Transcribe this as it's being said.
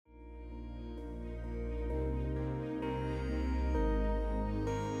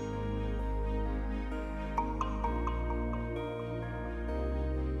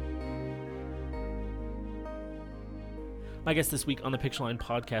My guest this week on the Picture Line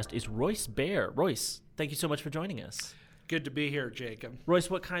podcast is Royce Bair. Royce, thank you so much for joining us. Good to be here, Jacob. Royce,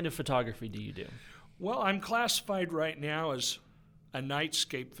 what kind of photography do you do? Well, I'm classified right now as a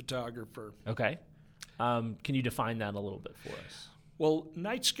nightscape photographer. Okay. Can you define that a little bit for us? Well,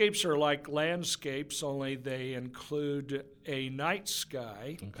 nightscapes are like landscapes, only they include a night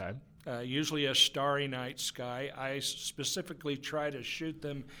sky, usually a starry night sky. I specifically try to shoot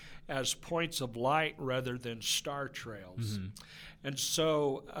them as points of light rather than star trails. Mm-hmm. And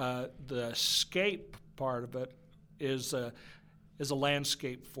so the scape part of it is a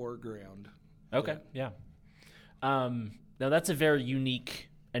landscape foreground. Okay, yeah. Now that's a very unique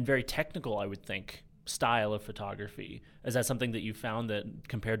and very technical, I would think, style of photography. Is that something that you found that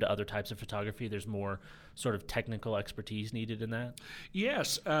compared to other types of photography, there's more sort of technical expertise needed in that?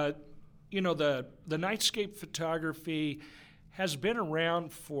 Yes. The nightscape photography has been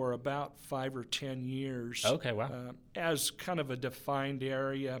around for about 5 or 10 years. Okay, wow. As kind of a defined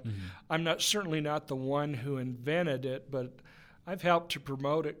area. Mm-hmm. I'm certainly not the one who invented it, but I've helped to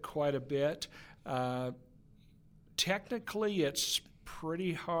promote it quite a bit. Technically, it's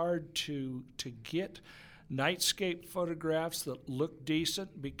pretty hard to get nightscape photographs that look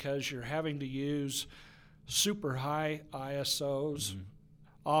decent because you're having to use super high ISOs,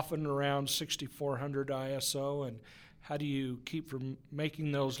 often around 6400 ISO, and how do you keep from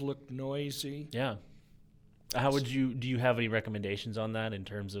making those look noisy? Yeah. Do you have any recommendations on that in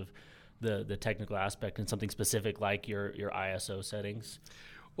terms of the technical aspect and something specific like your ISO settings?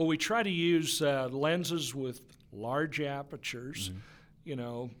 Well, we try to use lenses with large apertures,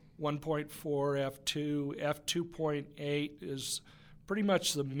 1.4 f2, f2.8 is pretty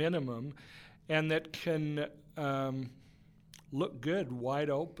much the minimum, and that can look good wide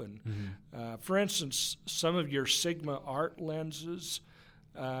open. Mm-hmm. For instance, some of your Sigma art lenses,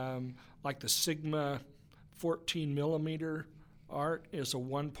 like the Sigma 14 millimeter art is a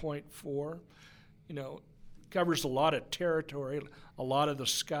 1.4, covers a lot of territory, a lot of the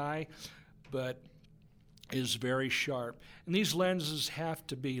sky, but is very sharp. And these lenses have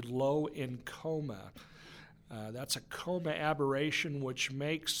to be low in coma. That's a coma aberration, which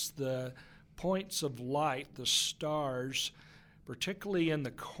makes the points of light, the stars, particularly in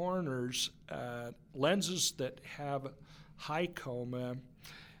the corners, lenses that have high coma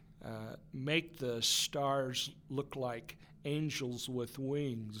make the stars look like angels with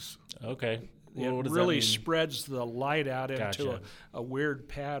wings. Okay. It really spreads the light out into a weird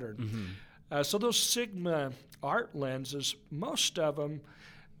pattern. Mm-hmm. So those Sigma art lenses, most of them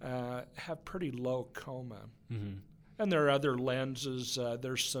have pretty low coma. Mm-hmm. And there are other lenses.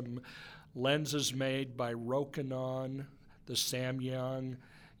 There's some lenses made by Rokinon, the Samyang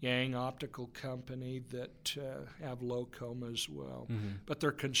Yang Optical Company, that have low coma as well. Mm-hmm. But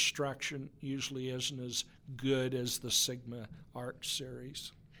their construction usually isn't as good as the Sigma art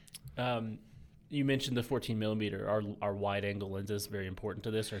series. You mentioned the 14 millimeter. Are wide angle lenses very important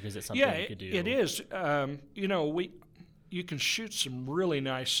to this, or is it something you could do? Yeah, it is. You can shoot some really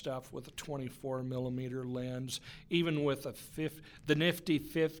nice stuff with a 24 millimeter lens, even with the nifty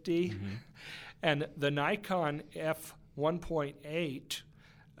 50, mm-hmm. and the Nikon f1.8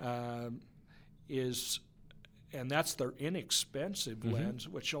 is, and that's their inexpensive mm-hmm. lens,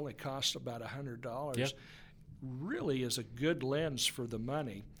 which only costs about $100. Yep. Really is a good lens for the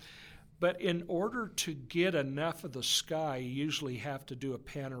money. But in order to get enough of the sky, you usually have to do a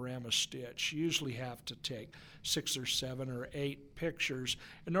panorama stitch. You usually have to take 6 or 7 or 8 pictures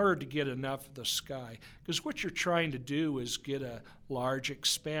in order to get enough of the sky. Because what you're trying to do is get a large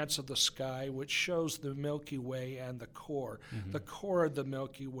expanse of the sky which shows the Milky Way and the core. Mm-hmm. The core of the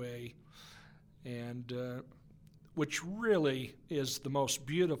Milky Way, and which really is the most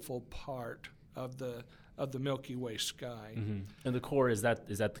beautiful part of the Milky Way sky. Mm-hmm. And the core, is that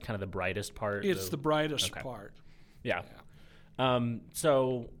kind of the brightest part? It's the brightest part. Yeah.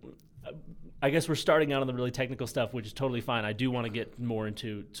 So I guess we're starting out on the really technical stuff, which is totally fine. I do want to get more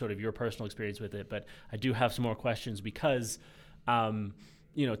into sort of your personal experience with it, but I do have some more questions because,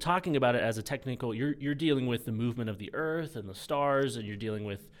 talking about it as a technical, you're dealing with the movement of the Earth and the stars, and you're dealing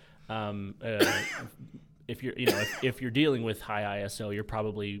with if you're dealing with high ISO, you're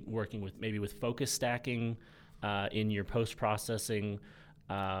probably working with focus stacking in your post processing.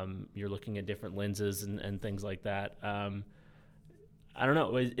 You're looking at different lenses and things like that. I don't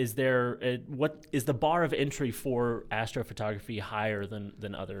know. Is there what is the bar of entry for astrophotography higher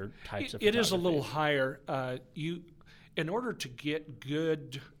than other types of photography? It is a little higher. In order to get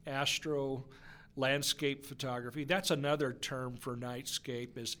good astro landscape photography, that's another term for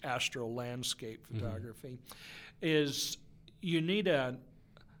nightscape, is astro landscape photography, mm-hmm. is you need a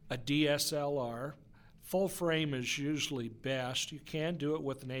DSLR full frame is usually best. You can do it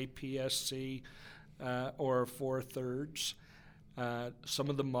with an APS-C or a 4/3. Some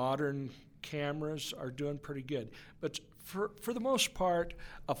of the modern cameras are doing pretty good. But for the most part,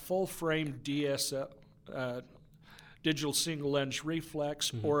 a full frame digital single lens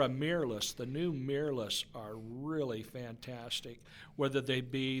reflex or a mirrorless. The new mirrorless are really fantastic, whether they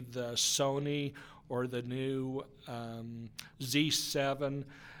be the Sony or the new Z7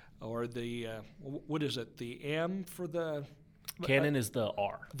 or the, what is it, the M for the... Canon is the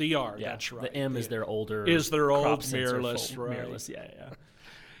R. The R, that's right. The M is their older... Is their old crop sensor mirrorless, right. Mirrorless, yeah.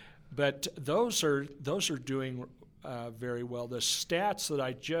 But those are doing very well. The stats that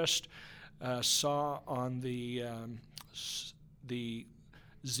I just saw on the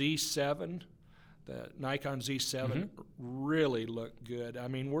Z7, the Nikon Z7, really look good. I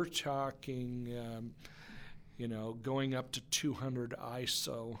mean, we're talking, going up to 200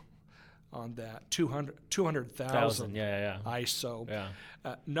 ISO on that, 200,000 ISO. Yeah.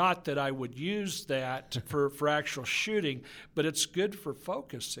 Not that I would use that for actual shooting, but it's good for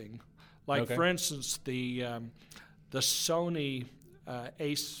focusing. Like, for instance, the Sony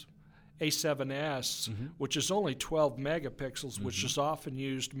A7S, which is only 12 megapixels, which is often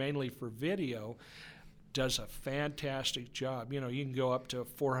used mainly for video, does a fantastic job. You can go up to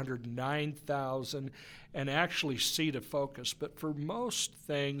 409,000 and actually see to focus. But for most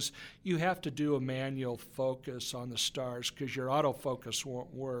things, you have to do a manual focus on the stars because your autofocus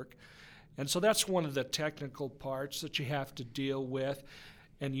won't work. And so that's one of the technical parts that you have to deal with.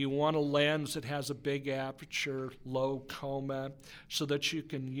 And you want a lens that has a big aperture, low coma, so that you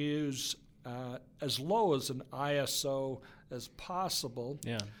can use as low as an ISO as possible.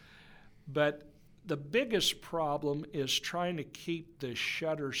 Yeah. But the biggest problem is trying to keep the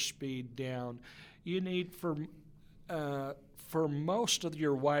shutter speed down. You need, for most of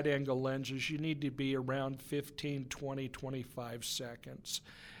your wide-angle lenses, you need to be around 15, 20, 25 seconds.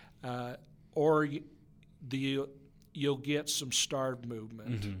 Or you'll get some star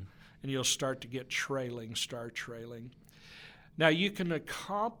movement, and you'll start to get star trailing. Now, you can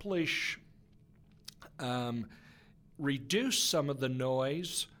accomplish, reduce some of the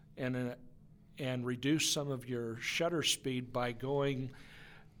noise and reduce some of your shutter speed by going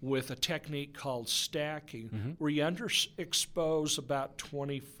with a technique called stacking, where you underexpose about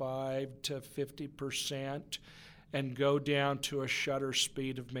 25 to 50% and go down to a shutter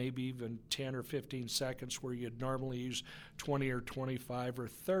speed of maybe even 10 or 15 seconds where you'd normally use 20 or 25 or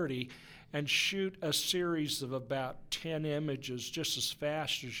 30, and shoot a series of about 10 images just as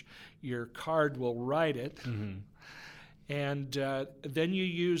fast as your card will write it. And then you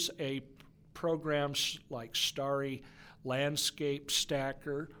use a programs like Starry Landscape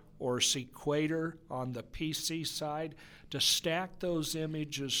Stacker or Sequator on the PC side to stack those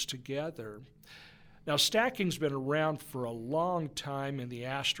images together. Now, stacking's been around for a long time in the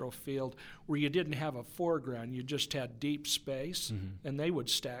astro field, where you didn't have a foreground, you just had deep space, and they would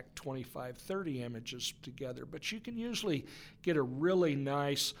stack 25, 30 images together. But you can usually get a really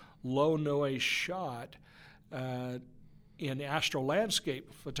nice low noise shot in astro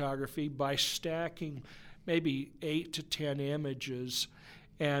landscape photography by stacking maybe 8 to 10 images.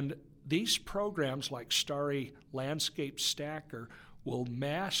 And these programs like Starry Landscape Stacker will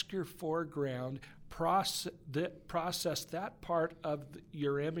mask your foreground, process that part of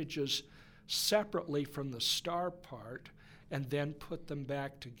your images separately from the star part, and then put them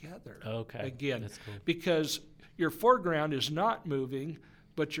back together. Again, that's cool. Because your foreground is not moving,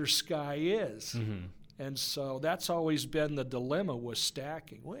 but your sky is. And so that's always been the dilemma with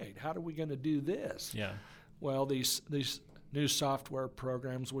stacking. Wait, how are we going to do this? Yeah. Well, these new software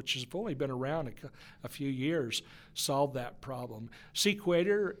programs, which have only been around a few years, solve that problem.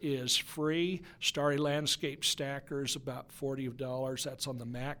 Sequator is free. Starry Landscape Stacker is about $40. That's on the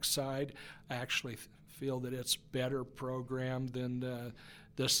Mac side. I actually feel that it's better programmed than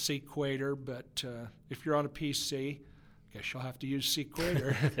the Sequator, but if you're on a PC, I guess you'll have to use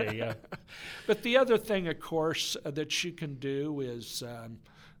Sequator. There you go. But the other thing, of course, that you can do is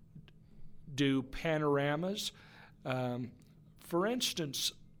do panoramas. For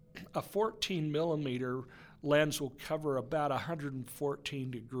instance, a 14 millimeter lens will cover about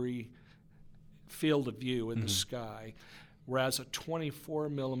 114 degree field of view in the sky, whereas a 24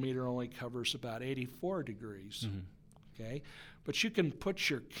 millimeter only covers about 84 degrees. Okay, but you can put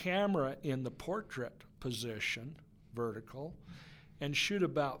your camera in the portrait position, vertical, and shoot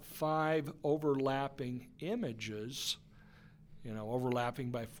about 5 overlapping images, overlapping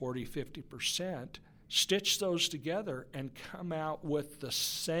by 40-50%, stitch those together and come out with the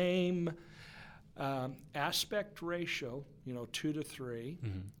same aspect ratio, 2 to 3,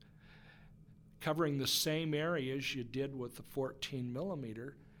 covering the same areas you did with the 14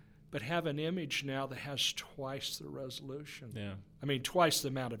 millimeter, but have an image now that has twice the resolution. Yeah. I mean, twice the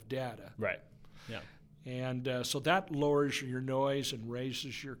amount of data. Right. Yeah. And so that lowers your noise and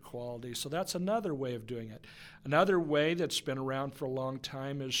raises your quality. So that's another way of doing it. Another way that's been around for a long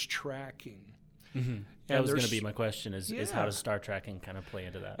time is tracking. Mm-hmm. That was going to be my question, is how does star tracking kind of play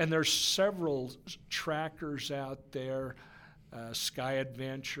into that? And there's several trackers out there, Sky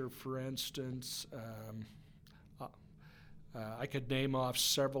Adventure, for instance. I could name off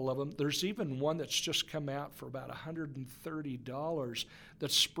several of them. There's even one that's just come out for about $130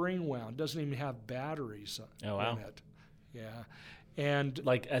 that's spring wound, doesn't even have batteries in it. Yeah. And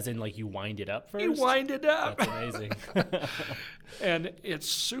as in you wind it up first? You wind it up. That's amazing. And it's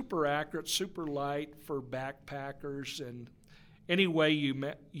super accurate, super light for backpackers. And anyway,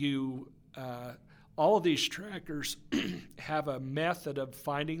 all of these trackers have a method of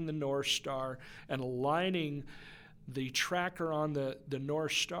finding the North Star and aligning the tracker on the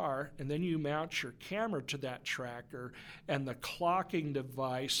North Star, and then you mount your camera to that tracker, and the clocking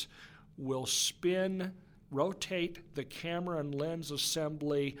device will rotate the camera and lens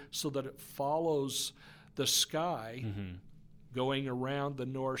assembly so that it follows the sky going around the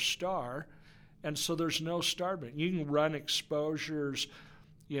North Star, and so there's no starving. You can run exposures,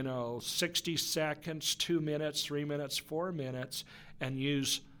 60 seconds, 2 minutes, 3 minutes, 4 minutes, and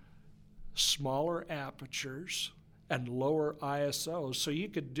use smaller apertures and lower ISO. So you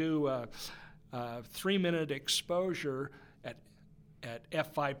could do a 3-minute exposure at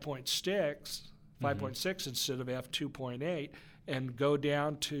f5.6, 5.6 instead of f2.8, and go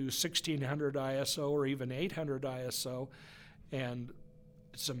down to 1600 ISO or even 800 ISO. And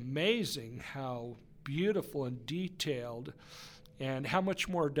it's amazing how beautiful and detailed and how much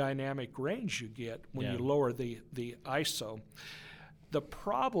more dynamic range you get when you lower the ISO. The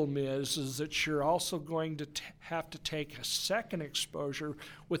problem is that you're also going to have to take a second exposure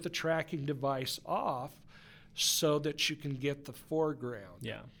with the tracking device off so that you can get the foreground.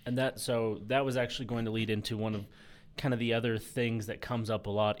 Yeah, and that was actually going to lead into one of kind of the other things that comes up a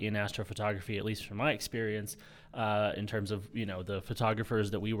lot in astrophotography, at least from my experience, in terms of the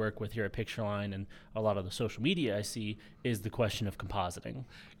photographers that we work with here at Pictureline and a lot of the social media I see, is the question of compositing.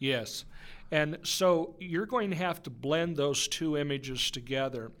 Yes, and so you're going to have to blend those two images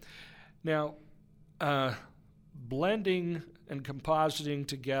together. Now, blending and compositing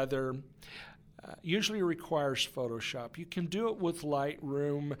together usually requires Photoshop. You can do it with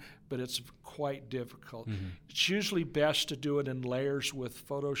Lightroom, but it's quite difficult. Mm-hmm. It's usually best to do it in layers with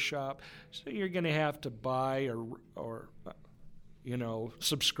Photoshop. So you're going to have to buy or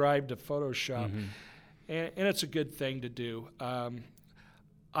subscribe to Photoshop, and it's a good thing to do.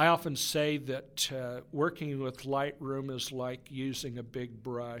 I often say that working with Lightroom is like using a big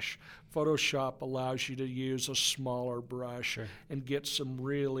brush. Photoshop allows you to use a smaller brush and get some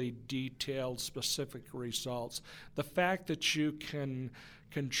really detailed, specific results. The fact that you can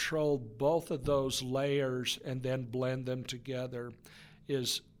control both of those layers and then blend them together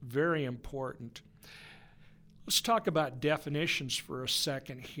is very important. Let's talk about definitions for a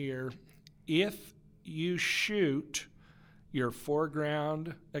second here. If you shoot your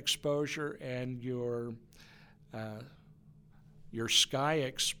foreground exposure and your sky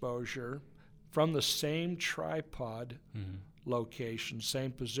exposure from the same tripod location,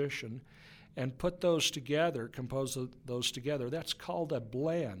 same position, and put those together, compose those together, that's called a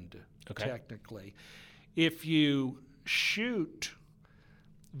blend, technically. If you shoot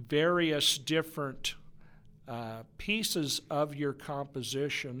various different pieces of your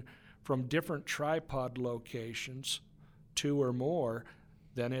composition from different tripod locations, 2 or more,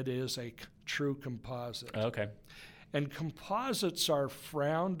 then it is a true composite. Okay. And composites are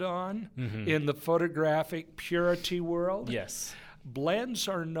frowned on in the photographic purity world. Yes. Blends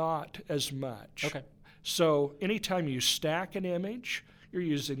are not as much. Okay. So anytime you stack an image, you're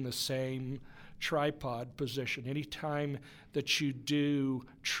using the same tripod position. Anytime that you do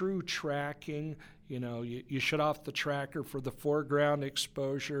true tracking, you shut off the tracker for the foreground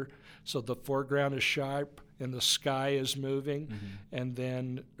exposure so the foreground is sharp and the sky is moving, and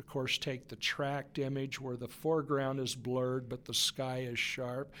then, of course, take the tracked image where the foreground is blurred but the sky is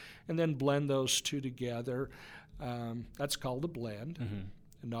sharp, and then blend those two together. That's called a blend, and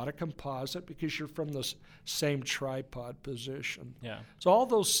not a composite, because you're from the same tripod position. Yeah. So all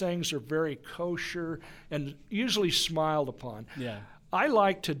those things are very kosher and usually smiled upon. Yeah. I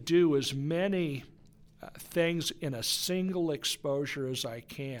like to do as many things in a single exposure as I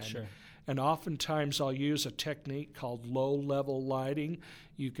can. Sure. And oftentimes I'll use a technique called low-level lighting.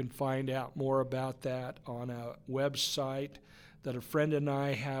 You can find out more about that on a website that a friend and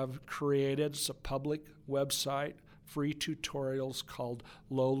I have created. It's a public website, free tutorials called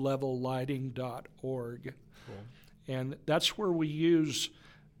lowlevellighting.org. Cool. And that's where we use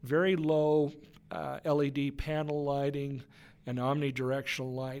very low LED panel lighting and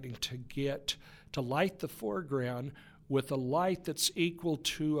omnidirectional lighting to light the foreground with a light that's equal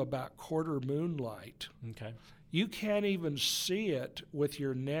to about quarter moonlight. Okay. You can't even see it with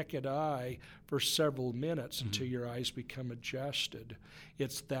your naked eye for several minutes until your eyes become adjusted.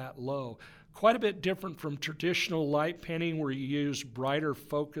 It's that low. Quite a bit different from traditional light painting where you use brighter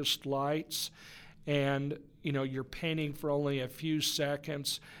focused lights and you're painting for only a few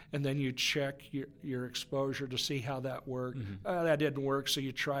seconds, and then you check your exposure to see how that worked. That didn't work, so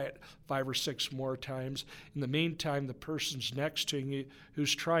you try it 5 or 6 more times. In the meantime, the person's next to you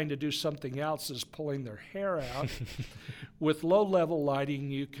who's trying to do something else is pulling their hair out. With low-level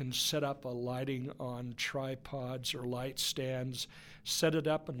lighting, you can set up a lighting on tripods or light stands, set it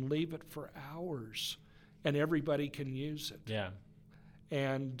up and leave it for hours, and everybody can use it. Yeah.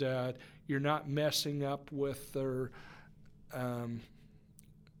 And you're not messing up with their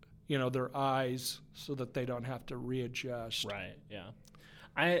eyes so that they don't have to readjust. Right. Yeah.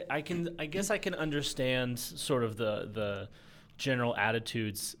 I guess I can understand sort of the general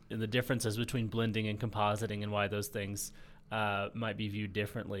attitudes and the differences between blending and compositing and why those things might be viewed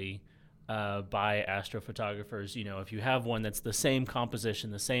differently by astrophotographers. If you have one that's the same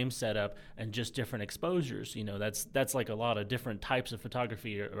composition, the same setup, and just different exposures, that's like a lot of different types of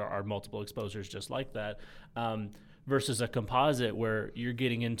photography are multiple exposures just like that, versus a composite where you're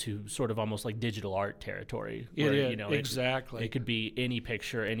getting into sort of almost like digital art territory. Where, exactly. It could be any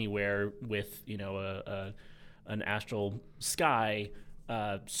picture anywhere with, an astral sky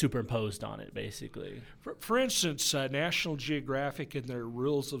superimposed on it, basically. For instance, National Geographic in their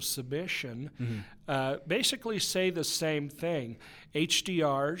rules of submission basically say the same thing.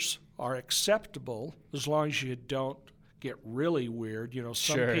 HDRs are acceptable as long as you don't get really weird.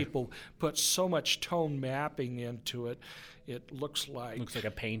 Some people put so much tone mapping into it, it looks like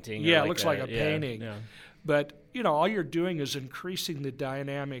a painting. Yeah, it looks like a painting. Yeah. But, all you're doing is increasing the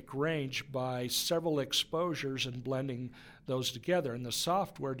dynamic range by several exposures and blending those together. And the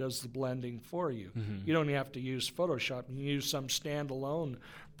software does the blending for you. You don't have to use Photoshop. You can use some standalone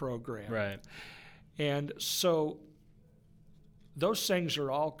program. Right. And so those things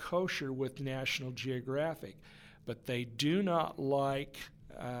are all kosher with National Geographic. But they do not like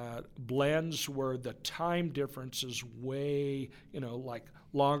blends where the time difference is way, like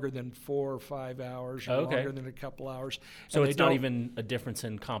longer than 4 or 5 hours or longer than a couple hours. So it's not even a difference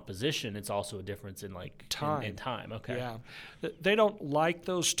in composition, it's also a difference in time. In time. Okay. Yeah. They don't like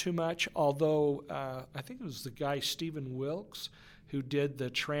those too much, although I think it was the guy Stephen Wilkes who did the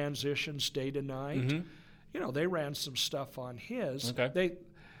transitions day to night. They ran some stuff on his. Okay.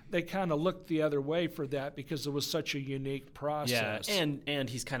 They kind of looked the other way for that because it was such a unique process. Yeah, and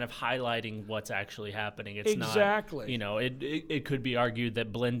he's kind of highlighting what's actually happening. It's exactly. not, it could be argued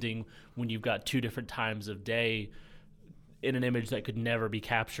that blending, when you've got 2 different times of day in an image that could never be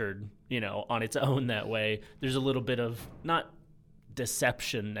captured, on its own that way, there's a little bit of, not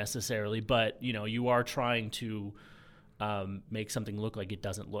deception necessarily, but, you are trying to make something look like it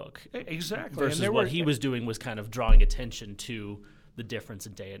doesn't look. Exactly. Versus what he was doing was kind of drawing attention to the difference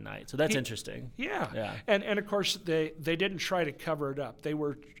in day and night. So that's interesting. Yeah. And of course they didn't try to cover it up. They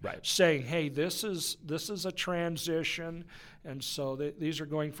were saying, hey, this is a transition, and so these are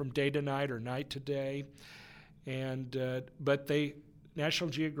going from day to night or night to day. And but National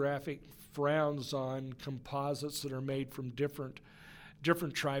Geographic frowns on composites that are made from different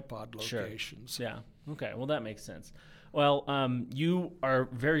tripod locations. Sure. Yeah. Okay. Well, that makes sense. Well, you are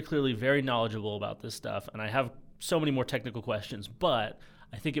very clearly very knowledgeable about this stuff, and I have so many more technical questions, but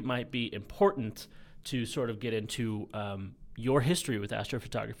I think it might be important to sort of get into your history with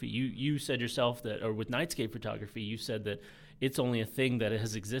astrophotography. You said yourself that, or with Nightscape photography, you said that it's only a thing that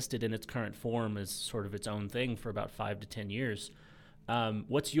has existed in its current form as sort of its own thing for about 5 to 10 years.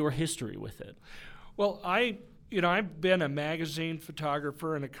 What's your history with it? Well, I've been a magazine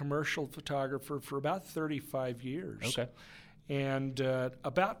photographer and a commercial photographer for about 35 years. Okay. And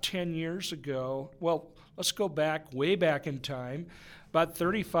about 10 years ago, well, let's go way back in time. About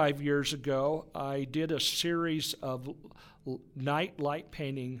 35 years ago, I did a series of night light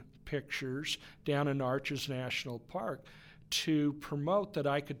painting pictures down in Arches National Park to promote that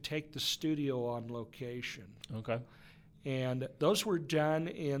I could take the studio on location. Okay. And those were done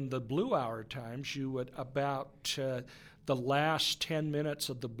in the blue hour times. You would, about the last 10 minutes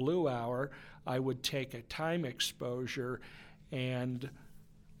of the blue hour, I would take a time exposure and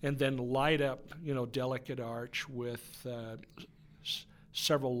and then light up, delicate arch with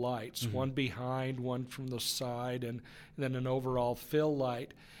several lights, one behind, one from the side, and then an overall fill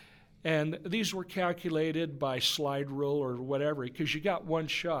light. And these were calculated by slide rule or whatever, because you got one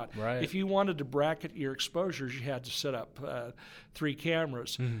shot. Right. If you wanted to bracket your exposures, you had to set up 3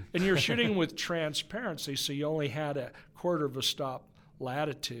 cameras. And you're shooting with transparency, so you only had a quarter of a stop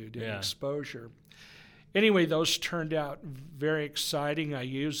latitude in exposure. Anyway, those turned out very exciting. I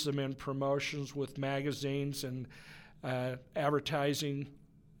used them in promotions with magazines and advertising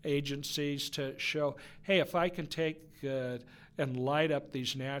agencies to show, hey, if I can take and light up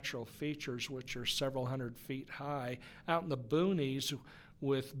these natural features, which are several hundred feet high, out in the boonies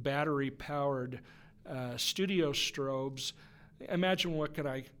with battery-powered studio strobes, imagine what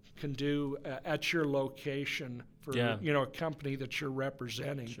I can do at your location for a company that you're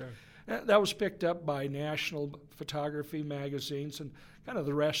representing. Sure. That was picked up by national photography magazines, and kind of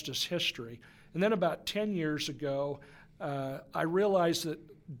the rest is history. And then about 10 years ago, I realized that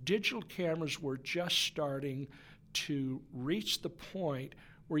digital cameras were just starting to reach the point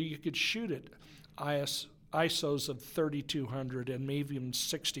where you could shoot at ISOs of 3200 and maybe even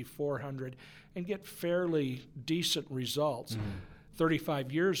 6400 and get fairly decent results.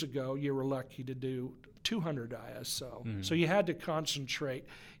 35 years ago, you were lucky to do 200 ISO. So you had to concentrate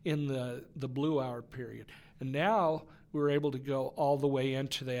in the blue hour period. And now we're able to go all the way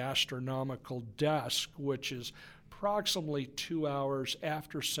into the astronomical dusk, which is approximately 2 hours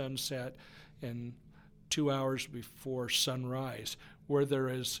after sunset and 2 hours before sunrise, where there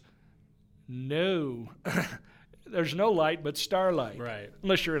is there's no light but starlight, right?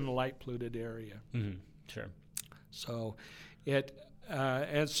 Unless you're in a light polluted area. Sure. So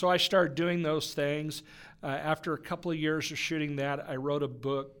and so I started doing those things. After a couple of years of shooting that, I wrote a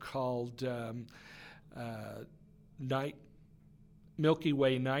book called Milky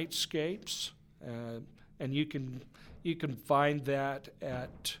Way Nightscapes, and you can find that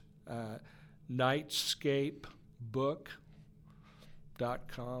at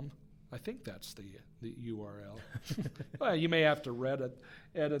nightscapebook.com. I think that's the URL. Well, you may have to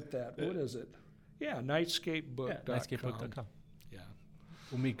edit that. What is it? Yeah, nightscapebook.com. Yeah, nightscapebook.com. Yeah.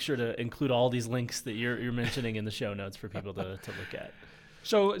 We'll make sure to include all these links that you're mentioning in the show notes for people to look at.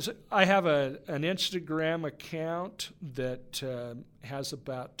 So I have an Instagram account that has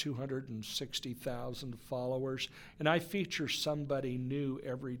about 260,000 followers, and I feature somebody new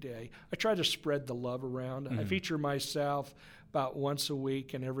every day. I try to spread the love around. I feature myself about once a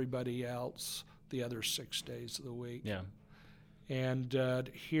week and everybody else the other 6 days of the week. Yeah. And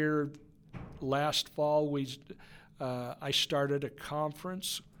here last fall, I started a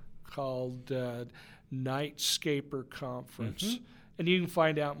conference called Nightscaper Conference. And you can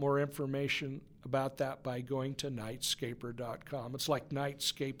find out more information about that by going to nightscaper.com. It's like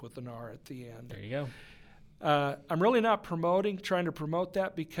Nightscape with an R at the end. There you go. I'm really not trying to promote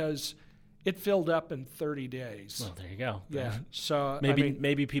that because it filled up in 30 days. Well, there you go. Yeah. So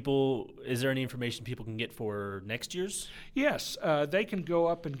maybe people, is there any information people can get for next year's? Yes. They can go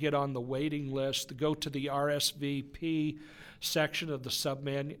up and get on the waiting list, go to the RSVP section of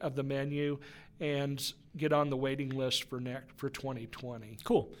the menu, and get on the waiting list for 2020.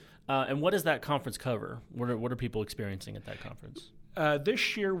 Cool. And what does that conference cover? What are people experiencing at that conference?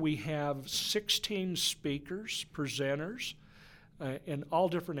 This year we have 16 speakers, presenters, in all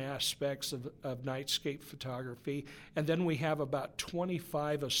different aspects of nightscape photography. And then we have about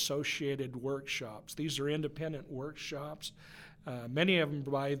 25 associated workshops. These are independent workshops, many of them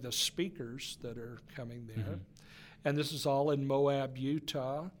by the speakers that are coming there. And this is all in Moab,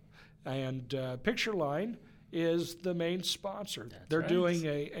 Utah. And Pictureline is the main sponsor. They're doing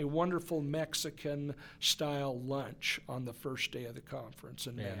a wonderful Mexican-style lunch on the first day of the conference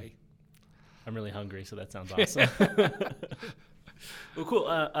in May. I'm really hungry, so that sounds awesome. Well, cool.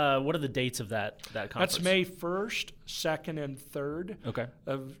 What are the dates of that conference? That's May 1st, 2nd, and 3rd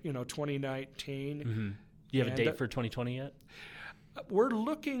of 2019. Do you have a date for 2020 yet? We're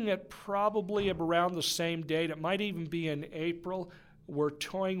looking at probably around the same date. It might even be in April. We're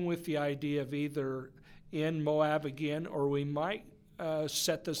toying with the idea of either in Moab again, or we might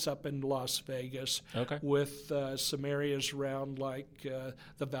set this up in Las Vegas with some areas around like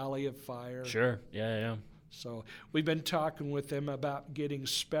the Valley of Fire. Sure, yeah. So we've been talking with them about getting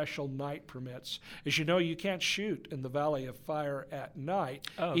special night permits. As you know, you can't shoot in the Valley of Fire at night,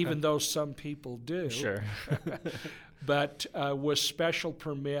 even though some people do. Sure. But with special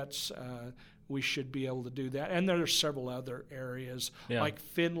permits, we should be able to do that. And there are several other areas, like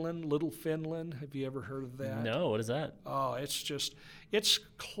Finland, Little Finland. Have you ever heard of that? No, what is that? Oh, it's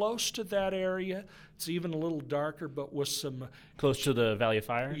close to that area. It's even a little darker, but with some... Close to the Valley of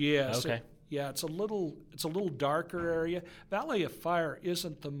Fire? Yes. Okay. It's a little darker area. Valley of Fire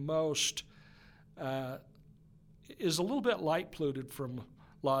isn't the most... is a little bit light polluted from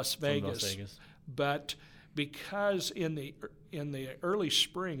Las Vegas. But because in the early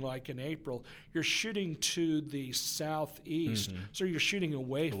spring, like in April, you're shooting to the southeast, so you're shooting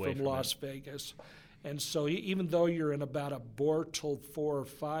away from Las Vegas. And so even though you're in about a Bortle 4 or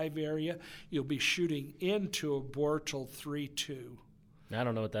 5 area, you'll be shooting into a Bortle 3-2. I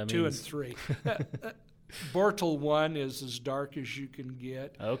don't know what that means. 2 and 3. Bortle 1 is as dark as you can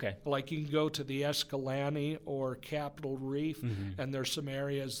get. Okay. Like you can go to the Escalante or Capitol Reef, and there's some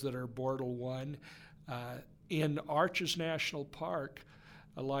areas that are Bortle 1. In Arches National Park,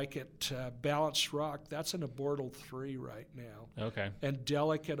 like at Balanced Rock, that's in a Bortle 3 right now. Okay. And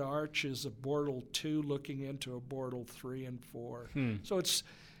Delicate Arch is a Bortle 2 looking into a Bortle 3 and 4. So it's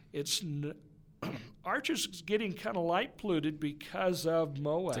Arch is getting kind of light polluted because of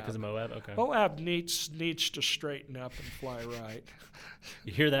Moab. Because of Moab? Okay. Moab needs to straighten up and fly right.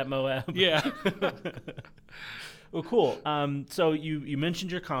 You hear that, Moab? Yeah. Well, cool. So you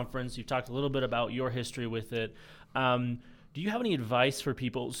mentioned your conference. You've talked a little bit about your history with it. Do you have any advice for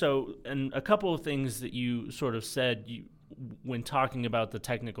people? So, and a couple of things that you sort of said when talking about the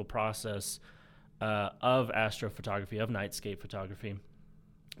technical process of astrophotography, of nightscape photography,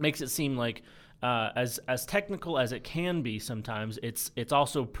 makes it seem like as technical as it can be sometimes, it's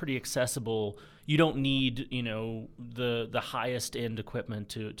also pretty accessible. You don't need, the highest end equipment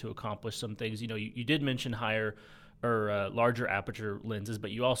to accomplish some things. You did mention higher or larger aperture lenses,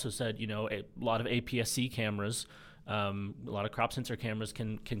 but you also said, a lot of APS-C cameras, a lot of crop sensor cameras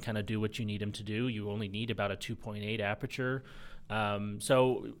can kind of do what you need them to do. You only need about a 2.8 aperture.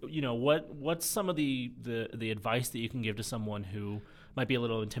 So, what's some of the advice that you can give to someone who might be a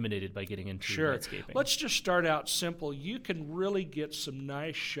little intimidated by getting into nightscaping? Let's just start out simple. You can really get some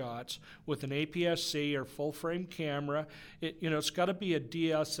nice shots with an APS-C or full-frame camera. It's got to be a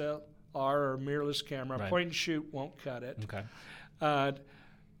DSLR or mirrorless camera. Right. Point and shoot won't cut it. Okay.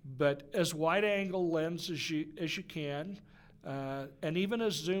 But as wide-angle lens as you can, and even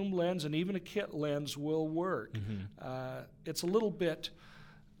a zoom lens and even a kit lens will work. It's a little bit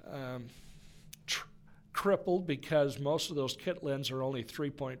crippled because most of those kit lenses are only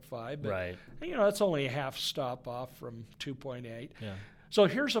 3.5. But, right. That's only a half stop off from 2.8. Yeah. So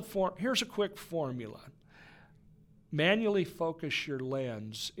here's a quick formula. Manually focus your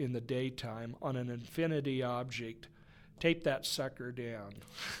lens in the daytime on an infinity object. Tape that sucker down.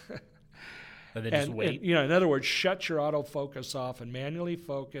 And then just wait. In other words, shut your autofocus off and manually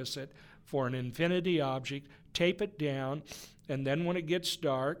focus it for an infinity object. Tape it down, and then when it gets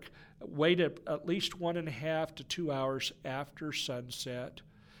dark, wait at least 1.5 to 2 hours after sunset,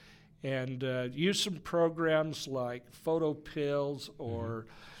 and use some programs like Photo Pills or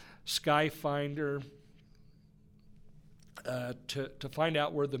Skyfinder to find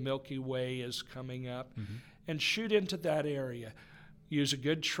out where the Milky Way is coming up, and shoot into that area. Use a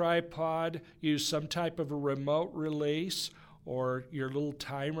good tripod, use some type of a remote release or your little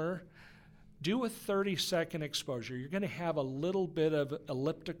timer. Do a 30-second exposure. You're going to have a little bit of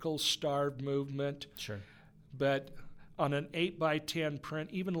elliptical starved movement. Sure. But on an 8x10 print,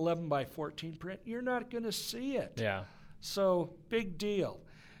 even 11x14 print, you're not going to see it. Yeah. So big deal.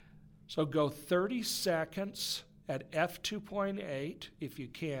 So go 30 seconds at f2.8 if you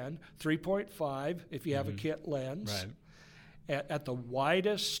can, 3.5 if you have a kit lens. Right. At the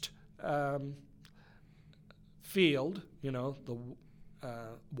widest field, the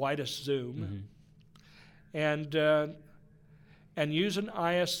widest zoom, and use an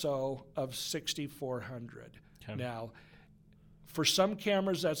ISO of 6400. Okay. Now, for some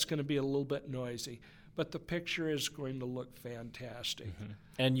cameras, that's going to be a little bit noisy, but the picture is going to look fantastic.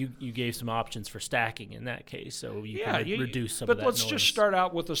 And you gave some options for stacking in that case, so you can reduce some of that But let's noise. just start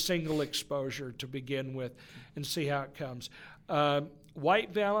out with a single exposure to begin with and see how it comes.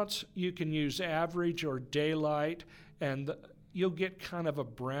 White balance, you can use average or daylight, and you'll get kind of a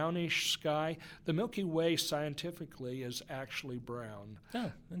brownish sky. The Milky Way scientifically is actually brown.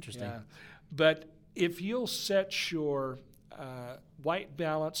 Oh, interesting. Yeah. But if you'll set your white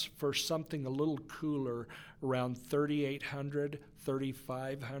balance for something a little cooler, around 3,800,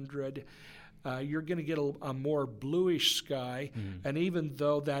 3,500, you're going to get a more bluish sky. And even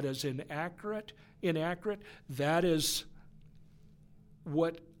though that is inaccurate, that is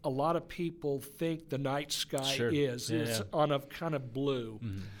what a lot of people think the night sky is. It's on a kind of blue.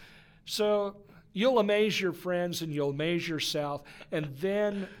 So you'll amaze your friends and you'll amaze yourself, and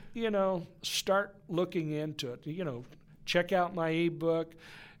then, start looking into it. Check out my ebook,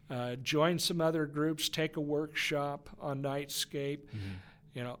 join some other groups, take a workshop on Nightscape.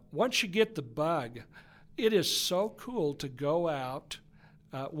 Once you get the bug, it is so cool to go out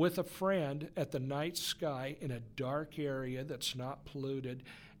with a friend at the night sky in a dark area that's not polluted,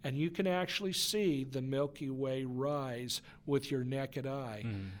 and you can actually see the Milky Way rise with your naked eye.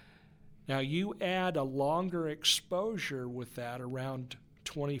 Now, you add a longer exposure with that, around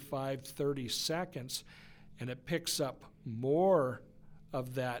 25, 30 seconds, and it picks up more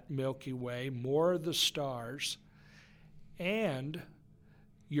of that Milky Way, more of the stars, and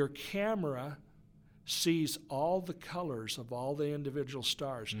your camera sees all the colors of all the individual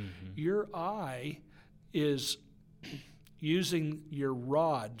stars. Your eye is using your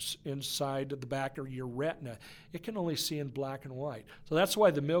rods inside the back of your retina. It can only see in black and white. So that's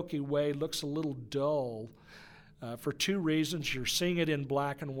why the Milky Way looks a little dull for two reasons. You're seeing it in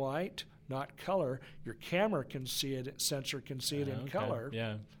black and white, not color. Your camera can see it, sensor can see it in color.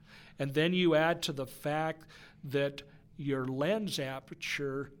 Yeah. And then you add to the fact that your lens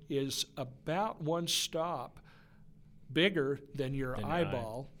aperture is about one stop bigger than your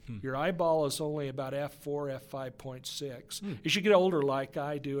eyeball. Your eyeball is only about f4, f5.6. As you get older like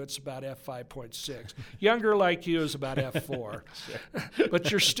I do, it's about f5.6. Younger like you is about f4.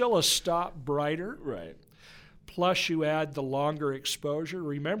 But you're still a stop brighter. Right. Plus you add the longer exposure.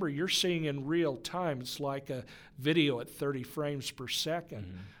 Remember, you're seeing in real time. It's like a video at 30 frames per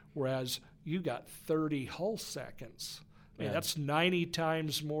second, whereas you got 30 whole seconds. That's 90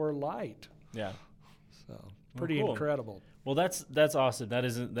 times more light. Yeah. So pretty incredible. Well, that's awesome. That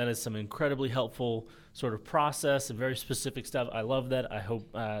is some incredibly helpful sort of process and very specific stuff. I love that. I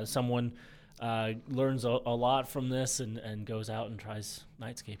hope someone learns a lot from this and goes out and tries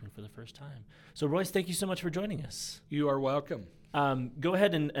nightscaping for the first time. So, Royce, thank you so much for joining us. You are welcome. Go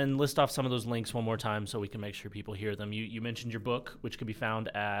ahead and list off some of those links one more time so we can make sure people hear them. You mentioned your book, which can be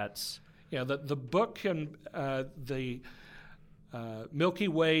found at... Yeah, the book can... Milky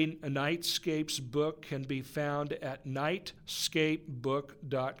Way Nightscapes book can be found at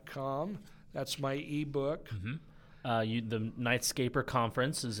nightscapebook.com. That's my ebook. The Nightscaper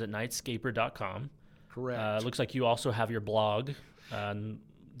Conference is at nightscaper.com. Correct. Looks like you also have your blog.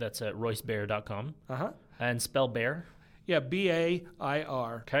 That's at roycebair.com. And spell Bair? Yeah,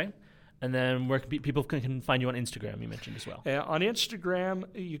 B-A-I-R. Okay. And then where people can find you on Instagram, you mentioned as well. On Instagram,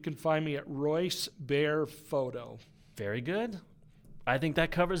 you can find me at Royce Bair Photo. Very good. I think that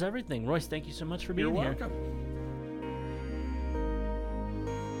covers everything. Royce, thank you so much for being here. You're welcome.